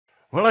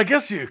Well, I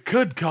guess you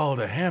could call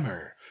it a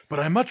hammer, but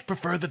I much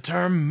prefer the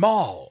term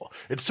maul.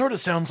 It sort of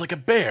sounds like a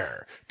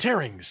bear,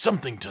 tearing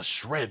something to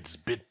shreds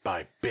bit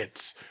by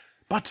bit.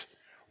 But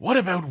what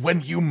about when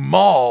you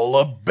maul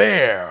a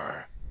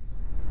bear?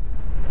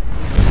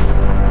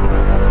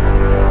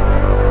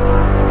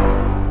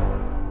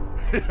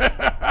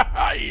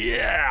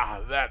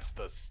 Yeah, that's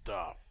the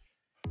stuff.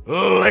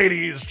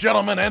 Ladies,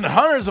 gentlemen, and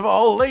hunters of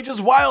all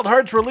ages, Wild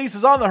Hearts release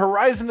is on the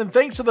horizon, and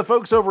thanks to the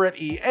folks over at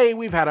EA,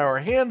 we've had our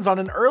hands on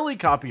an early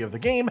copy of the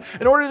game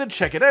in order to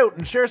check it out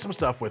and share some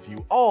stuff with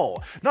you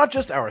all. Not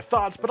just our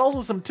thoughts, but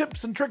also some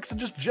tips and tricks and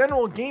just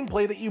general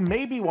gameplay that you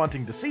may be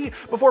wanting to see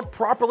before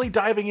properly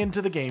diving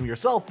into the game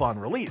yourself on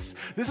release.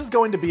 This is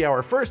going to be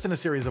our first in a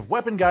series of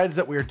weapon guides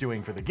that we are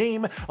doing for the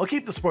game. I'll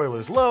keep the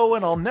spoilers low,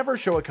 and I'll never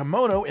show a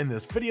Kemono in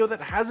this video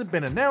that hasn't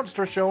been announced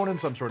or shown in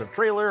some sort of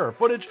trailer or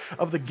footage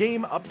of the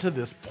game up to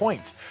this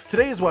point.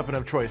 Today's weapon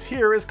of choice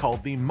here is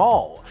called the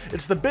Maul.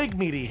 It's the big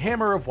meaty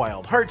hammer of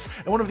Wild Hearts,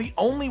 and one of the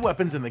only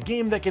weapons in the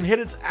game that can hit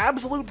its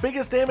absolute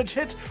biggest damage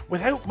hit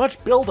without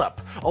much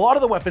buildup. A lot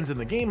of the weapons in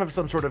the game have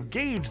some sort of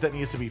gauge that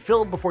needs to be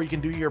filled before you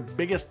can do your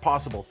biggest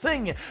possible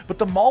thing, but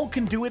the Maul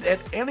can do it at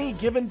any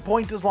given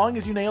point as long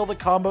as you nail the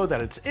combo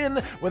that it's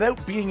in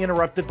without being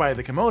interrupted by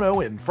the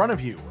Kemono in front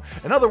of you.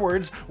 In other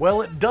words,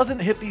 while it doesn't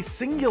hit the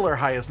singular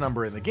highest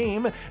number in the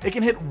game, it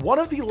can hit one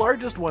of the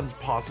largest ones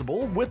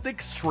possible with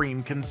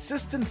extreme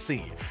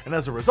consistency, and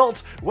as a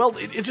result, well,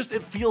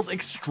 it feels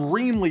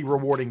extremely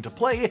rewarding to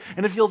play,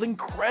 and it feels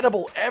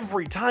incredible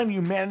every time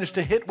you manage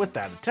to hit with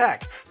that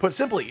attack. Put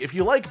simply, if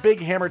you like big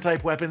hammer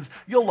type weapons,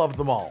 you'll love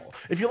the Maul.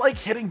 If you like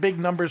hitting big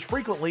numbers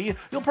frequently,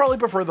 you'll probably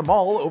prefer the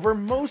Maul over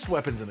most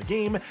weapons in the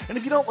game, and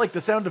if you don't like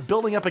the sound of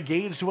building up a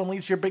gauge to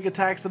unleash your big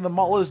attacks, then the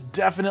Maul is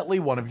definitely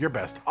one of your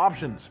best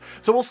options.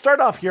 So we'll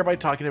start off here by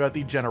talking about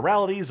the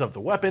generalities of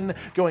the weapon,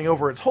 going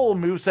over its whole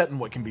moveset and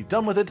what can be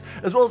done with it,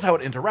 as well as how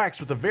it interacts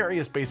with the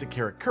various basic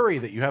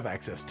Karakuri that you have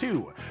access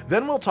to.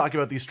 Then we'll talk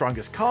about the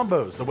strongest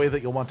combos, the way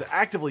that you'll want to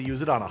actively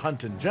use it on a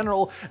hunt in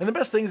general, and the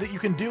best things that you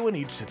can do in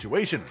each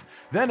situation.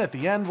 Then at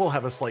the end, we'll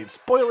have a slight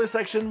spoiler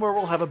section where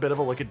we'll have a bit of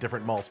a look at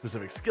different Maul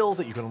specific skills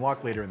that you can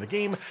unlock later in the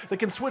game that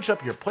can switch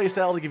up your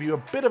playstyle to give you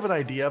a bit of an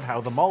idea of how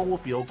the Maul will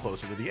feel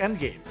closer to the end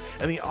game,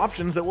 and the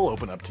options that will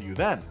open up to you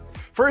then.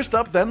 First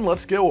up then,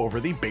 let's go over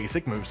the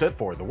basic moveset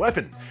for the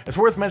weapon. It's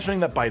worth mentioning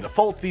that by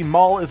default, the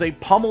Maul is a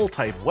pummel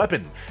type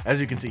weapon. As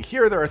you can see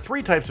here, there are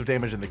 3 types of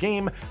damage in the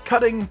game: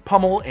 cutting,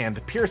 pummel,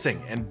 and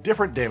piercing, and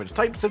different damage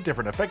types have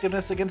different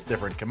effectiveness against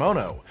different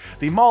Kemono.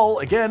 The Maul,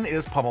 again,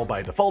 is pummel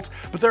by default,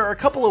 but there are a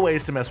couple of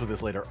ways to mess with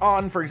this later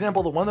on. For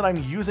example, the one that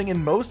I'm using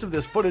in most of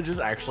this footage is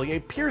actually a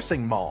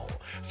piercing Maul.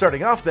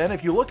 Starting off then,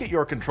 if you look at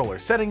your controller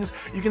settings,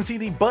 you can see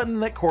the button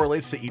that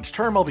correlates to each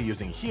term I'll be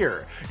using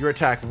here. Your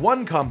attack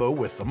 1 combo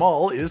with the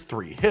Maul is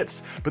 3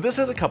 hits, but this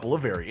has a couple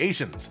of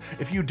variations.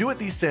 If you do it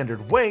the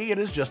standard way, it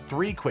is just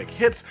 3 quick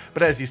hits,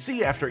 but as you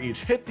see, after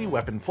each hit, the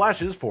weapon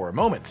flashes for a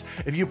moment.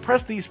 If you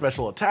press the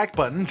special attack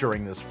button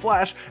during this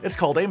flash, it's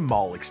called a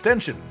Maul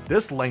extension.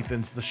 This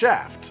lengthens the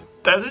shaft.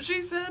 That's what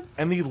she said?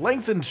 And the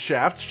lengthened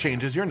shaft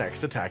changes your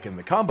next attack in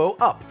the combo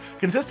up.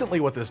 Consistently,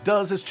 what this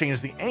does is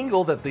change the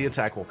angle that the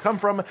attack will come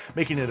from,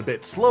 making it a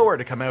bit slower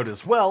to come out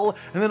as well,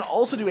 and then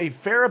also do a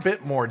fair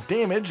bit more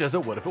damage as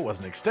it would if it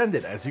wasn't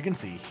extended, as you can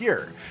see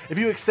here. If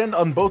you extend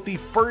on both the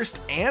first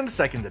and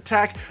second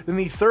attack, then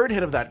the third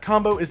hit of that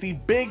combo is the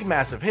big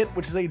massive hit,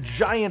 which is a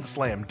giant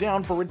slam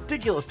down for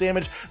ridiculous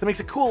damage that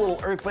makes a cool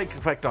little earthquake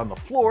effect on the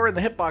floor, and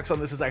the hitbox on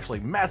this is actually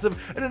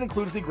massive, and it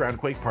includes the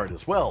groundquake part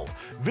as well.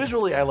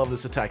 Visually, I love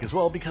this attack as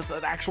well because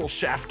that actual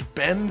shaft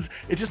bends.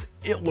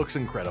 It looks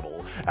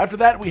incredible. After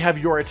that, we have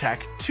your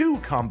attack 2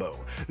 combo.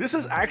 This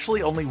is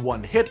actually only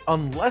 1 hit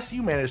unless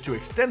you manage to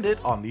extend it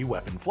on the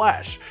weapon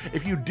flash.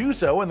 If you do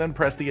so and then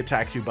press the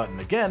attack 2 button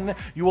again,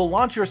 you will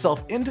launch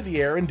yourself into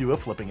the air and do a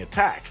flipping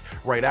attack.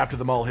 Right after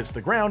the Maul hits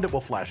the ground, it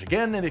will flash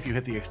again, and if you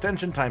hit the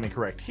extension timing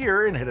correct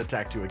here and hit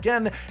attack 2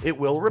 again, it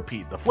will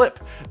repeat the flip.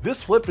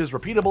 This flip is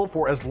repeatable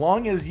for as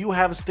long as you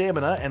have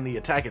stamina, and the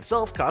attack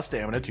itself costs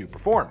stamina to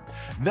perform.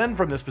 Then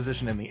from this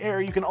position in the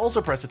air, you can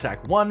also press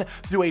attack 1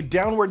 to do a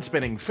downward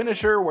spinning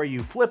finisher where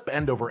you flip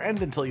end over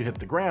end until you hit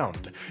the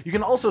ground. You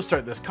can also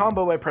start this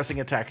combo by pressing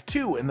attack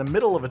 2 in the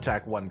middle of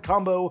attack 1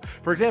 combo.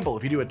 For example,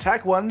 if you do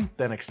attack 1,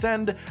 then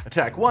extend,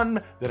 attack 1,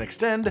 then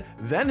extend,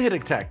 then hit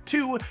attack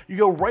 2, you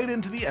go right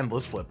into the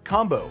endless flip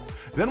combo.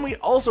 Then we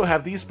also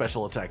have the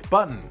special attack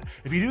button.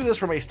 If you do this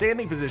from a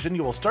standing position,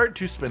 you will start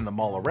to spin the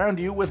Maul around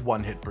you with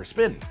 1 hit per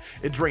spin.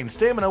 It drains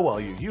stamina while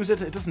you use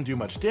it. It doesn't do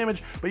much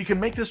damage, but you can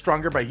make this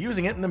stronger by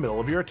using it in the middle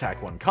of your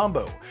attack 1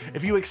 combo.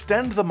 If you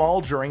extend the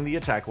Maul during the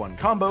attack 1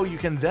 combo, you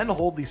can then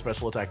hold the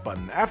special attack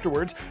button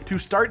afterwards to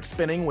start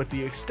spinning with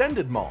the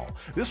extended Maul.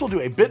 This will do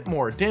a bit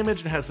more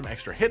damage and has some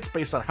extra hits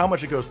based on how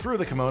much it goes through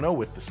the Kemono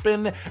with the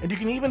spin, and you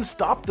can even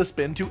stop the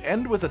spin to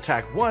end with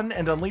attack 1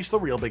 and unleash the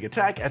real big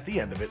attack at the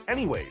end of it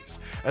anyways.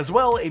 As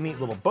well, a neat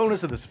little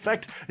bonus of this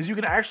effect is you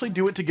can actually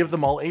do it to give the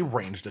Maul a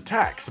ranged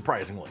attack,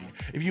 surprisingly.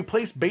 If you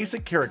place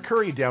basic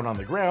Karakuri down on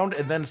the ground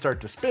and then start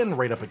to spin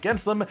right up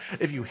against them,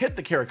 if you hit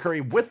the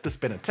Karakuri with the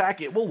spinning spin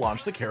attack, it will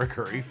launch the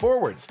Karakuri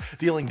forwards,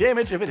 dealing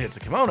damage if it hits a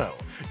Kemono.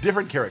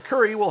 Different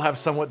Karakuri will have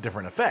somewhat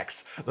different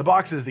effects. The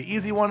box is the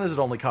easy one as it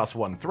only costs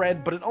 1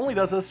 thread, but it only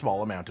does a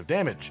small amount of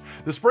damage.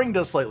 The spring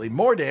does slightly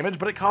more damage,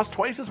 but it costs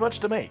twice as much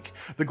to make.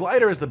 The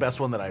glider is the best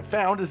one that I've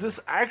found, as this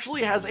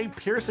actually has a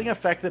piercing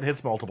effect that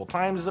hits multiple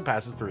times as it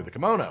passes through the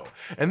Kemono,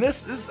 and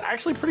this is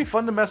actually pretty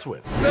fun to mess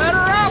with.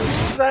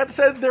 That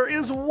said, there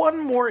is one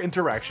more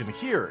interaction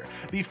here.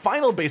 The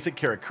final basic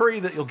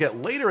Karakuri that you'll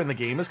get later in the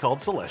game is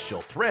called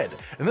Celestial Thread,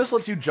 and this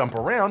lets you jump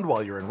around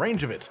while you're in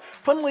range of it.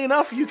 Funnily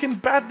enough, you can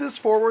bat this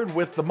forward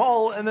with the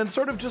Maul and then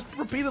sort of just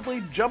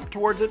repeatedly jump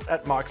towards it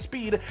at Mach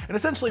speed, and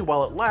essentially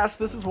while it lasts,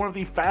 this is one of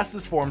the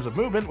fastest forms of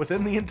movement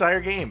within the entire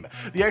game.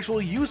 The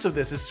actual use of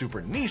this is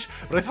super niche,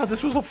 but I thought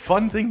this was a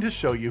fun thing to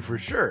show you for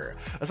sure.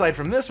 Aside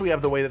from this, we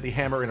have the way that the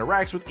hammer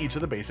interacts with each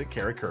of the basic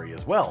Karakuri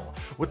as well.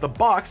 With the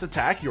box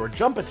attack, your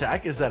jump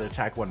attack is that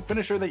attack 1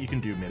 finisher that you can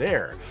do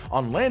mid-air.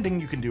 On landing,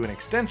 you can do an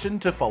extension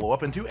to follow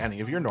up into any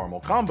of your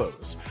normal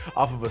combos.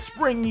 Off of a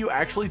spring, you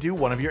actually do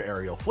one of your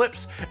aerial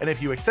flips, and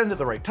if you extend at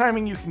the right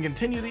timing, you can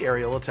continue the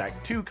aerial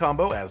attack 2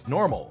 combo as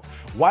normal.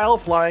 While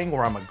flying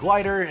or on a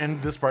glider,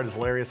 and this part is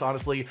hilarious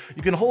honestly,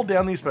 you can hold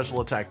down the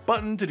special attack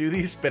button to do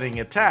the spinning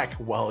attack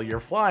while you're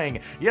flying.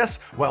 Yes,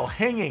 while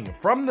hanging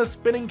from the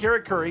spinning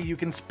Karakuri, you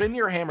can spin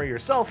your hammer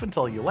yourself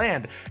until you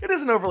land. It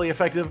isn't overly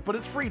effective, but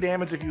it's free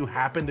damage if you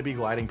happen to be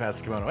gliding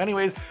past a Kemono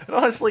anyways, and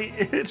honestly,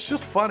 it's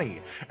just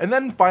funny. And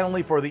then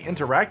finally, for the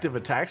interactive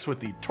attacks with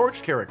the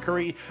Torch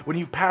Karakuri, when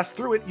you pass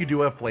through it, you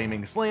do a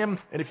Flaming Slam,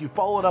 and if you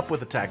follow it up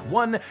with attack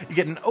 1, you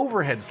get an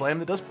overhead slam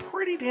that does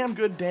pretty damn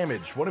good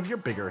damage, one of your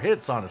bigger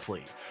hits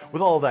honestly.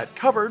 With all of that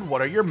covered,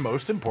 what are your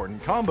most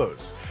important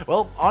combos?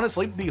 Well,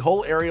 honestly, the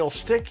whole aerial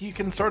shtick you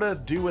can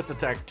sorta do with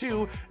attack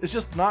 2 is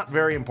just not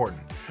very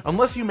important.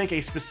 Unless you make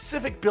a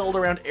specific build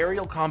around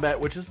aerial combat,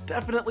 which is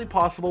definitely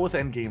possible with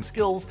endgame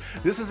skills,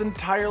 this is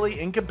entirely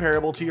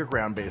incomparable to your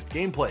ground-based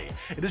gameplay.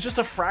 It is just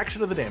a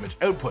fraction of the damage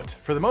output.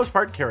 For the most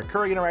part,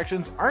 Karakuri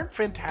interactions aren't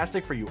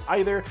fantastic for you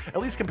either, at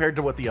least compared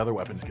to what the other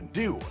weapons can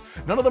do.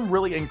 None of them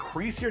really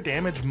increase your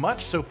damage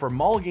much, so for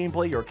Maul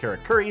gameplay, your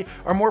Karakuri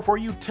are more for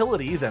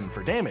utility than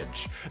for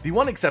damage. The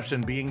one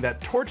exception being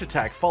that torch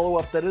attack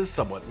follow-up that is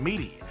somewhat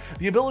meaty.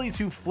 The ability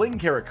to fling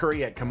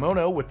Karakuri at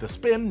Kemono with the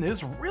spin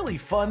is really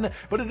fun,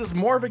 but it is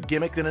more of a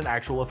gimmick than an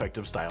actual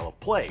effective style of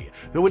play,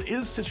 though it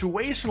is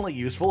situationally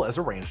useful as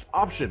a ranged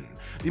option.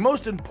 The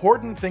most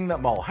important thing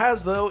that Maul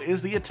has though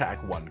is the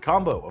attack 1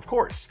 combo, of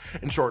course.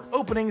 In short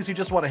openings, you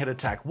just want to hit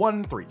attack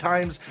 1 3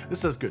 times,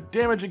 this does good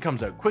damage and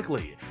comes out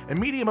quickly. In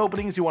medium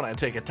openings, you want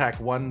to take attack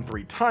 1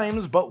 3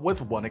 times, but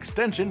with 1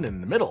 extension in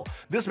the middle.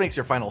 This makes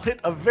your final hit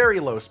a very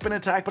low spin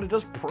attack, but it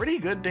does pretty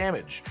good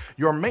damage.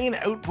 Your main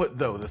output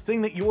though, the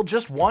thing that you will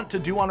just want to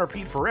do on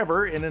repeat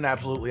forever in an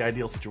absolutely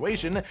ideal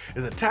situation,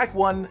 is attack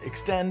 1,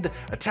 extend,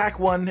 attack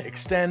 1,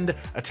 extend,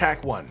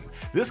 attack 1.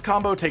 This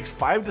combo takes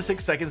 5 to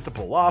 6 seconds to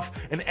pull off,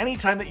 and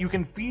anytime that you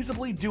can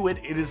feasibly do it,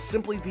 it is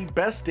simply the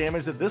best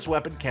damage that this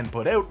weapon can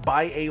put out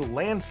by a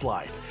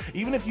landslide.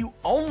 Even if you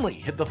only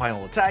hit the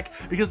final attack,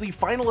 because the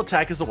final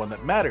attack is the one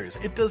that matters.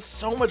 It does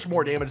so much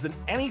more damage than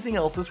anything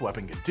else this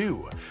weapon can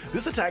do.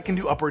 This attack can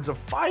do upwards of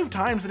 5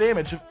 times the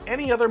damage of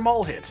any other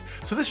Maul hit,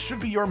 so this should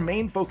be your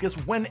main focus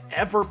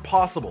whenever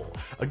possible.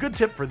 A good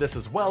tip for this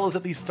as well is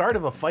at the start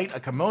of a fight, a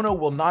Kemono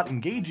will not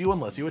engage you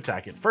unless you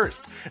attack it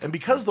first, and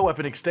because the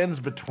weapon extends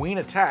between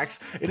attacks,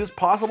 it is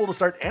possible to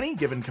start any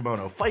given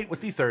Kemono fight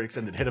with the 3rd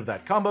extended hit of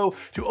that combo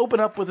to open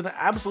up with an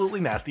absolutely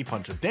nasty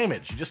punch of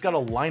damage. You just gotta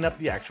line up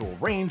the actual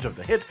range of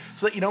the hit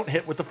so that you don't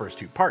hit with the first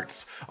 2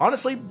 parts.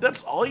 Honestly,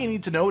 that's all you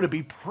need to know to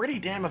be pretty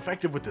damn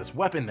effective with this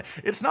weapon.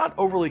 It's not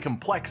overly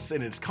complex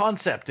in its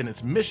concept and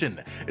its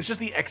mission, it's just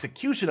the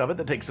execution of it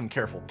that takes some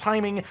careful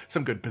timing,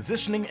 some good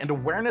positioning, and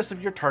awareness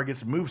of your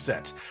target's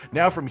moveset.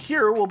 Now from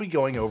here, we'll be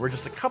going over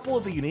just a couple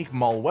of the unique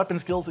Maul weapon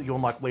skills that you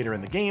unlock later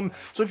in the game,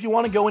 so if you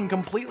want to go in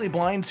completely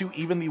blind to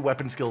even the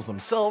weapon skills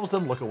themselves,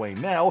 then look away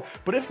now,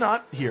 but if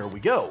not, here we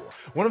go.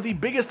 One of the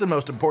biggest and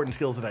most important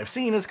skills that I've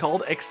seen is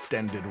called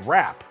Extended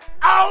Wrap.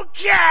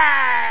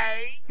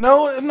 Okay!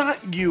 No,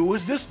 not you.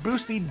 This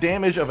boosts the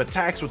damage of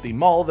attacks with the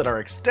Maul that are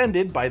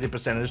extended by the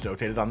percentage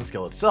notated on the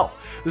skill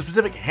itself. The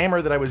specific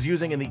hammer that I was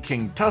using in the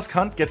King Tusk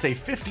hunt gets a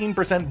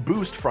 15%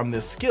 boost from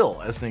this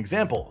skill, as an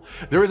example.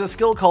 There is a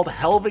skill called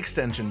Helve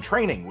Extension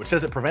Training, which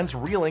says it prevents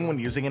reeling when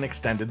using an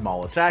extended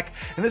Maul attack,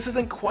 and this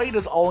isn't quite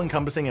as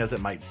all-encompassing as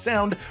it might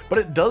sound, but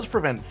it does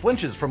prevent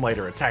flinches from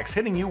lighter attacks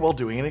hitting you while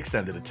doing an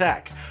extended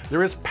attack.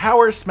 There is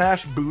Power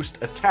Smash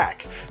Boost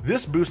Attack.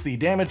 This boosts the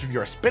damage of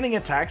your spinning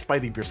attacks by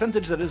the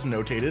percentage that is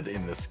notated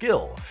in the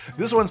skill.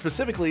 This one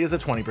specifically is a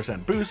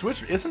 20% boost,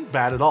 which isn't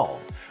bad at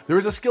all. There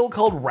is a skill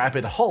called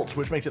Rapid Halt,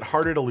 which makes it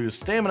harder to lose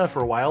stamina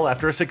for a while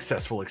after a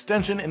successful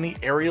extension in the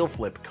aerial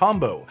flip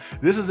combo.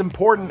 This is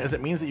important as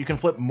it means that you can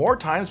flip more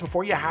times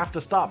before you have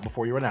to stop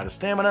before you run out of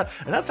stamina,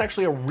 and that's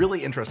actually a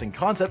really interesting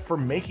concept for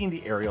making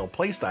the aerial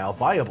playstyle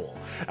viable.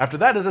 After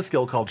that is a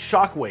skill called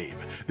Shockwave.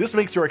 This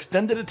makes your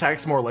extended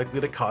attacks more likely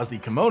to cause the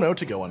Kemono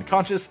to go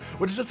unconscious,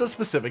 which is just a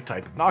specific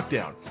type of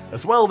knockdown.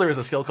 As well, there is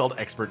a skill called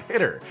Expert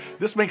Hitter.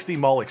 This makes the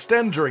maul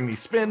extend during the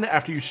spin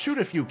after you shoot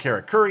a few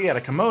Karakuri at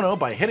a Kemono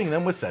by hitting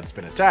them with said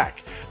spin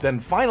attack. Then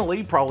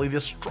finally, probably the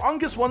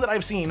strongest one that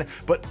I've seen,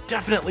 but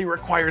definitely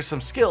requires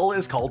some skill,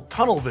 is called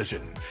Tunnel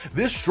Vision.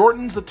 This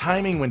shortens the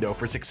timing window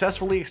for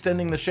successfully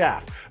extending the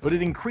shaft, but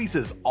it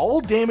increases all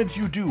damage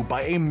you do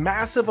by a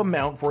massive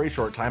amount for a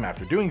short time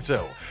after doing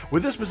so,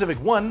 with this specific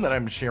one that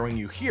I'm sharing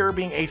you here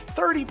being a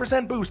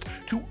 30% boost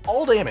to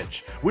all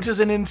damage, which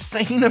is an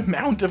insane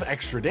amount of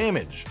extra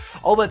damage.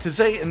 All that to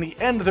say, in the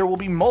end there will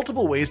be multiple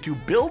ways to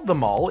build the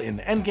maul in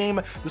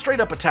endgame. The straight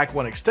up attack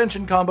 1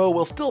 extension combo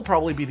will still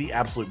probably be the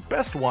absolute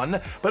best one,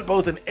 but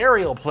both an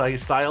aerial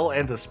playstyle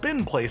and a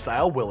spin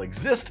playstyle will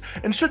exist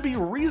and should be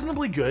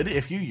reasonably good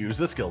if you use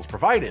the skills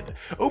provided.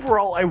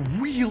 Overall, I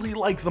really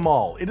like the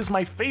maul. It is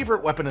my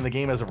favorite weapon in the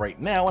game as of right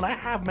now, and I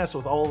have messed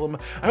with all of them.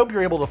 I hope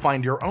you're able to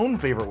find your own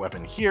favorite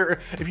weapon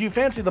here. If you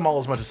fancy the maul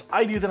as much as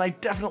I do, then I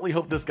definitely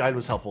hope this guide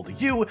was helpful to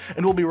you,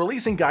 and we'll be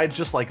releasing guides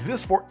just like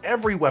this for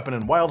every weapon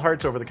in Wild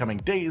Hearts over the coming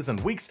days and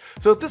weeks,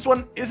 so if this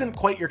one isn't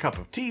quite your cup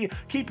of tea,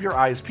 keep your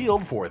eyes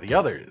peeled for the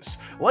others.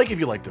 Like if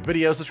you liked the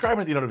video, subscribe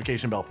and hit the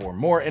notification bell for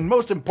more, and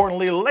most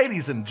importantly,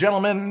 ladies and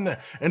gentlemen,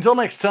 until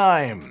next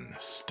time,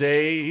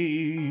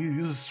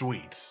 stay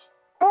sweet.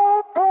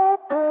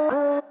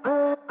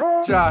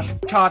 Josh,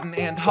 Cotton,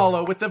 and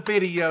Hollow with the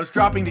videos,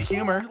 dropping the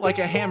humor like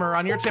a hammer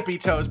on your tippy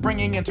toes,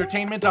 bringing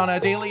entertainment on a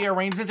daily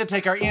arrangement to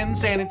take our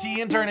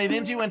insanity and turn it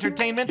into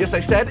entertainment. Yes,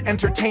 I said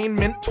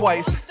entertainment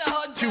twice,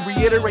 to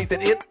reiterate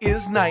that it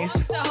is nice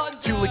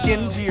to look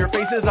into your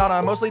faces on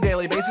a mostly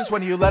daily basis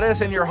when you let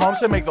us in your homes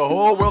to make the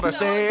whole world our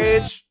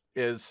stage.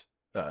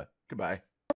 Goodbye.